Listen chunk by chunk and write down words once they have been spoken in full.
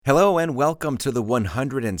Hello and welcome to the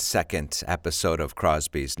 102nd episode of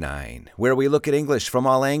Crosby's Nine, where we look at English from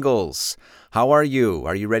all angles. How are you?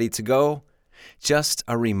 Are you ready to go? Just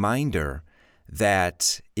a reminder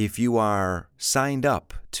that if you are signed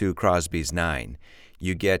up to Crosby's Nine,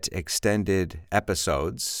 you get extended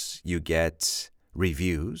episodes, you get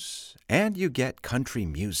reviews, and you get country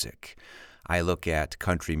music. I look at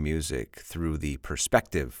country music through the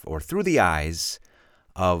perspective or through the eyes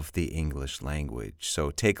of the English language.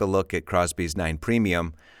 So take a look at Crosby's Nine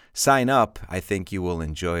Premium. Sign up. I think you will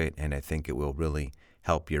enjoy it, and I think it will really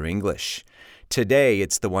help your English. Today,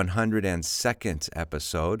 it's the 102nd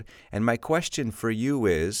episode, and my question for you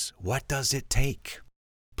is, what does it take?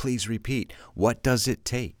 Please repeat, what does it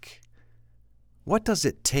take? What does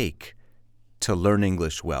it take to learn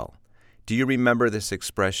English well? Do you remember this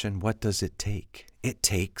expression? What does it take? It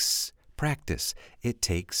takes practice. It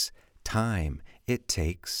takes time. It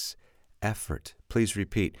takes effort. Please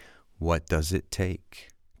repeat. What does it take?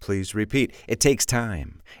 Please repeat. It takes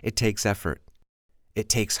time. It takes effort. It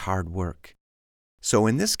takes hard work. So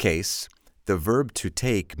in this case, the verb to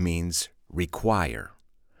take means require.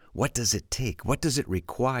 What does it take? What does it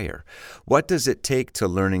require? What does it take to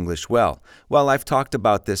learn English well? Well, I've talked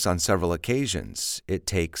about this on several occasions. It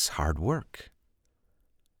takes hard work.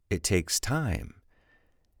 It takes time.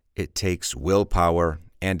 It takes willpower.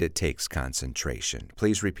 And it takes concentration.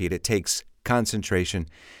 Please repeat, it takes concentration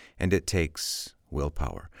and it takes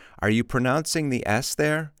willpower. Are you pronouncing the S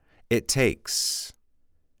there? It takes.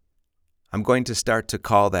 I'm going to start to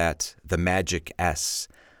call that the magic S,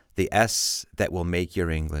 the S that will make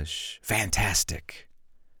your English fantastic,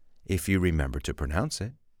 if you remember to pronounce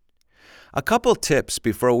it. A couple tips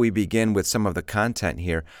before we begin with some of the content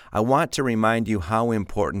here. I want to remind you how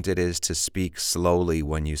important it is to speak slowly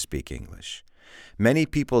when you speak English. Many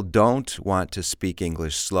people don't want to speak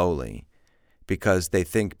English slowly because they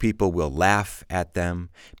think people will laugh at them,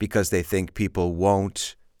 because they think people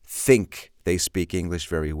won't think they speak English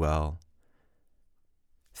very well.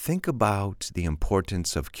 Think about the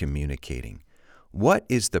importance of communicating. What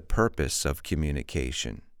is the purpose of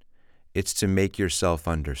communication? It's to make yourself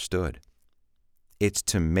understood. It's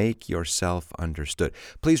to make yourself understood.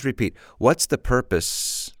 Please repeat, what's the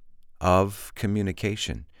purpose of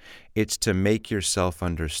communication? It's to make yourself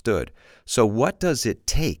understood. So what does it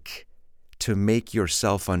take to make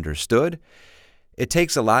yourself understood? It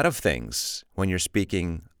takes a lot of things when you're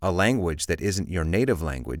speaking a language that isn't your native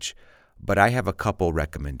language, but I have a couple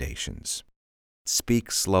recommendations.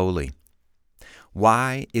 Speak slowly.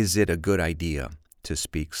 Why is it a good idea to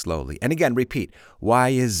speak slowly? And again, repeat, why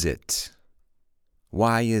is it?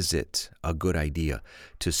 Why is it a good idea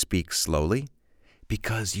to speak slowly?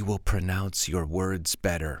 Because you will pronounce your words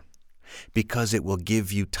better, because it will give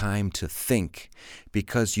you time to think,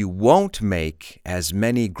 because you won't make as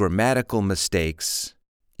many grammatical mistakes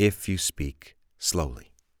if you speak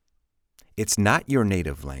slowly. It's not your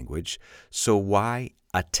native language, so why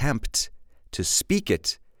attempt to speak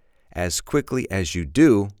it as quickly as you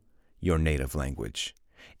do your native language?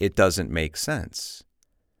 It doesn't make sense.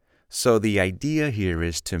 So the idea here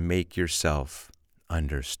is to make yourself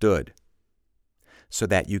understood, so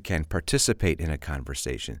that you can participate in a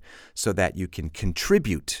conversation, so that you can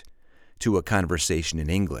contribute to a conversation in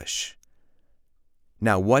English.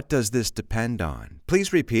 Now, what does this depend on?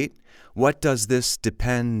 Please repeat. What does this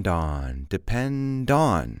depend on? Depend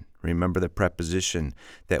on. Remember the preposition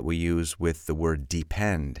that we use with the word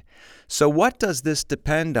depend. So what does this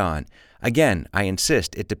depend on? Again, I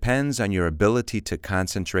insist, it depends on your ability to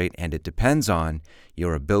concentrate, and it depends on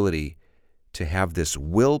your ability to have this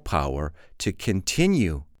willpower to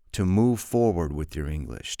continue to move forward with your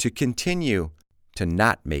English, to continue to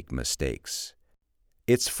not make mistakes.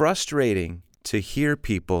 It's frustrating to hear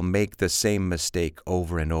people make the same mistake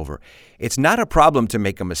over and over. It's not a problem to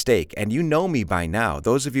make a mistake, and you know me by now.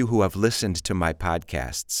 Those of you who have listened to my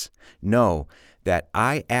podcasts know that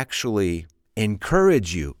I actually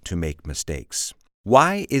encourage you to make mistakes.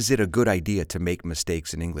 Why is it a good idea to make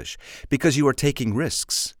mistakes in English? Because you are taking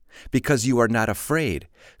risks. Because you are not afraid.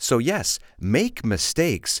 So yes, make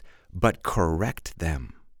mistakes, but correct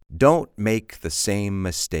them. Don't make the same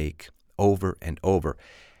mistake over and over.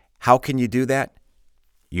 How can you do that?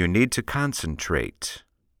 You need to concentrate.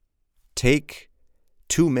 Take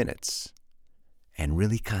 2 minutes and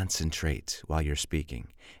really concentrate while you're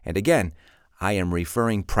speaking. And again, I am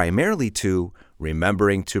referring primarily to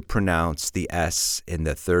remembering to pronounce the S in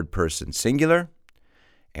the third person singular,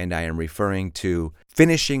 and I am referring to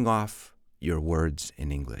finishing off your words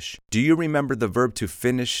in English. Do you remember the verb to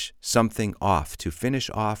finish something off? To finish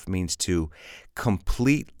off means to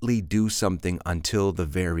completely do something until the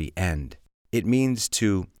very end. It means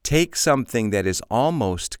to take something that is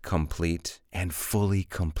almost complete and fully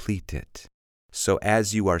complete it. So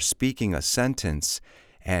as you are speaking a sentence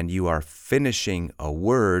and you are finishing a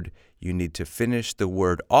word, you need to finish the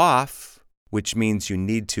word off, which means you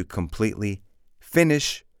need to completely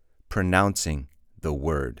finish pronouncing the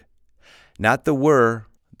word. Not the were,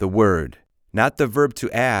 the word. Not the verb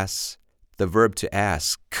to ask, the verb to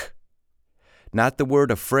ask. Not the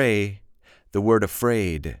word affray, the word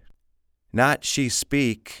afraid. Not she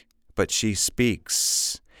speak, but she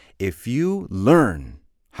speaks. If you learn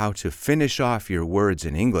how to finish off your words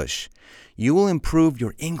in English, you will improve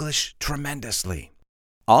your English tremendously.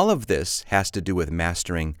 All of this has to do with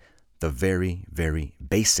mastering the very, very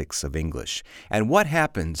basics of English. And what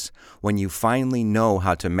happens when you finally know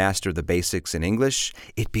how to master the basics in English?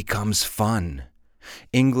 It becomes fun.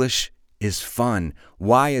 English is fun.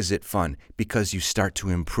 Why is it fun? Because you start to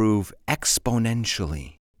improve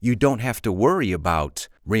exponentially. You don't have to worry about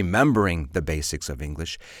remembering the basics of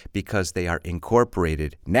English because they are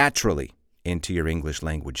incorporated naturally into your English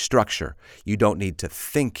language structure. You don't need to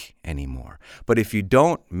think anymore. But if you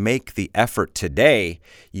don't make the effort today,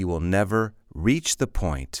 you will never reach the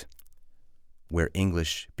point where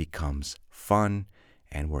English becomes fun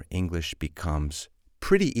and where English becomes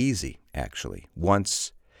pretty easy, actually,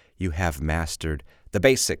 once you have mastered the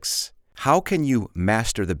basics. How can you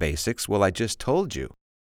master the basics? Well, I just told you.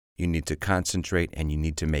 You need to concentrate and you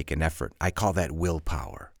need to make an effort. I call that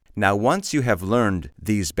willpower. Now, once you have learned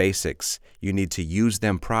these basics, you need to use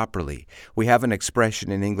them properly. We have an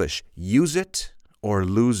expression in English, use it or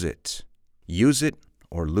lose it. Use it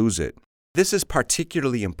or lose it. This is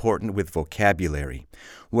particularly important with vocabulary.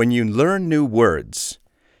 When you learn new words,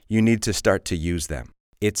 you need to start to use them.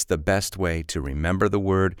 It's the best way to remember the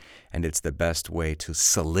word, and it's the best way to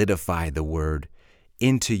solidify the word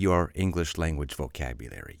into your English language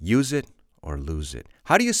vocabulary. Use it or lose it.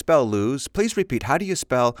 How do you spell lose? Please repeat. How do you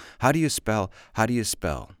spell? How do you spell? How do you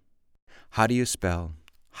spell? How do you spell?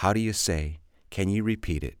 How do you say? Can you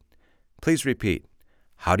repeat it? Please repeat.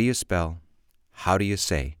 How do you spell? How do you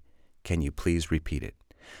say? Can you please repeat it?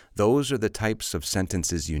 Those are the types of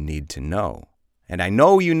sentences you need to know. And I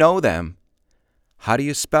know you know them. How do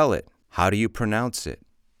you spell it? How do you pronounce it?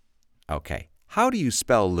 Okay. How do you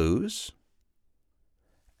spell lose?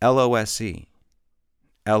 L-O-S-E.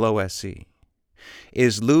 L-O-S-E.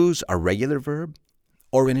 Is lose a regular verb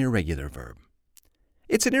or an irregular verb?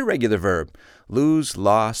 It's an irregular verb. Lose,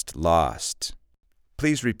 lost, lost.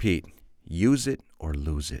 Please repeat. Use it or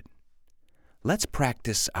lose it. Let's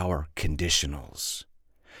practice our conditionals.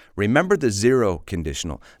 Remember the zero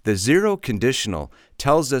conditional. The zero conditional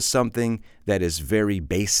tells us something that is very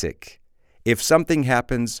basic. If something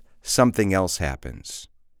happens, something else happens.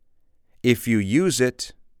 If you use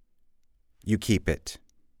it, you keep it.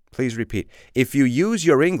 Please repeat. If you use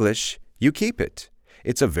your English, you keep it.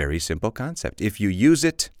 It's a very simple concept. If you use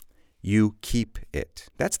it, you keep it.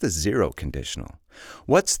 That's the zero conditional.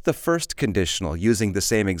 What's the first conditional using the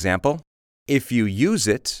same example? If you use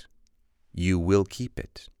it, you will keep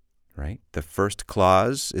it, right? The first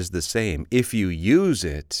clause is the same. If you use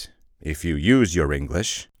it, if you use your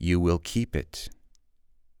English, you will keep it.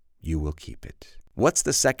 You will keep it. What's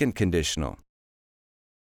the second conditional?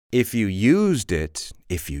 If you used it,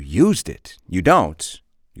 you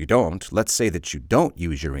don't. Let's say that you don't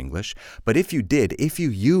use your English. But if you did, if you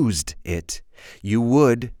used it, you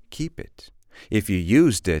would keep it. If you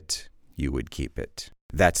used it, you would keep it.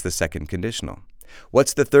 That's the second conditional.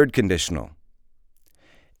 What's the third conditional?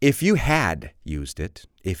 If you had used it,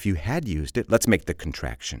 let's make the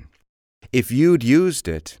contraction. If you'd used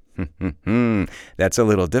it, that's a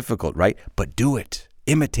little difficult, right? But do it.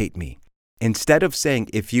 Imitate me. Instead of saying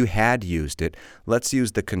if you had used it, let's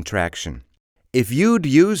use the contraction. If you'd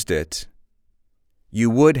used it, you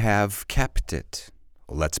would have kept it.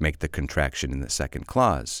 Well, let's make the contraction in the second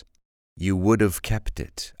clause. You would have kept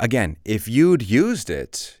it. Again, if you'd used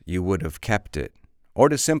it, you would have kept it. Or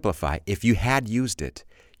to simplify, if you had used it,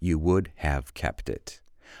 you would have kept it.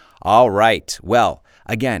 All right. Well,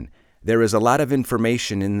 again, there is a lot of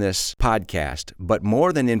information in this podcast, but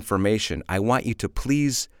more than information, I want you to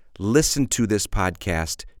please listen to this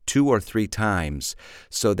podcast 2 or 3 times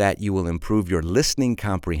so that you will improve your listening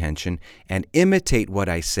comprehension and imitate what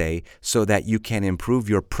I say so that you can improve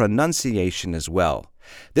your pronunciation as well.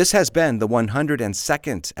 This has been the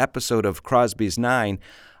 102nd episode of Crosby's 9.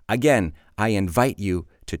 Again, I invite you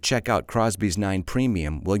to check out Crosby's 9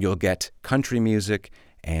 Premium, where you'll get country music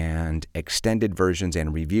and extended versions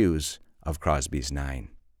and reviews of Crosby's 9.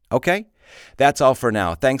 Okay? That's all for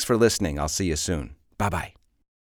now. Thanks for listening. I'll see you soon. Bye-bye.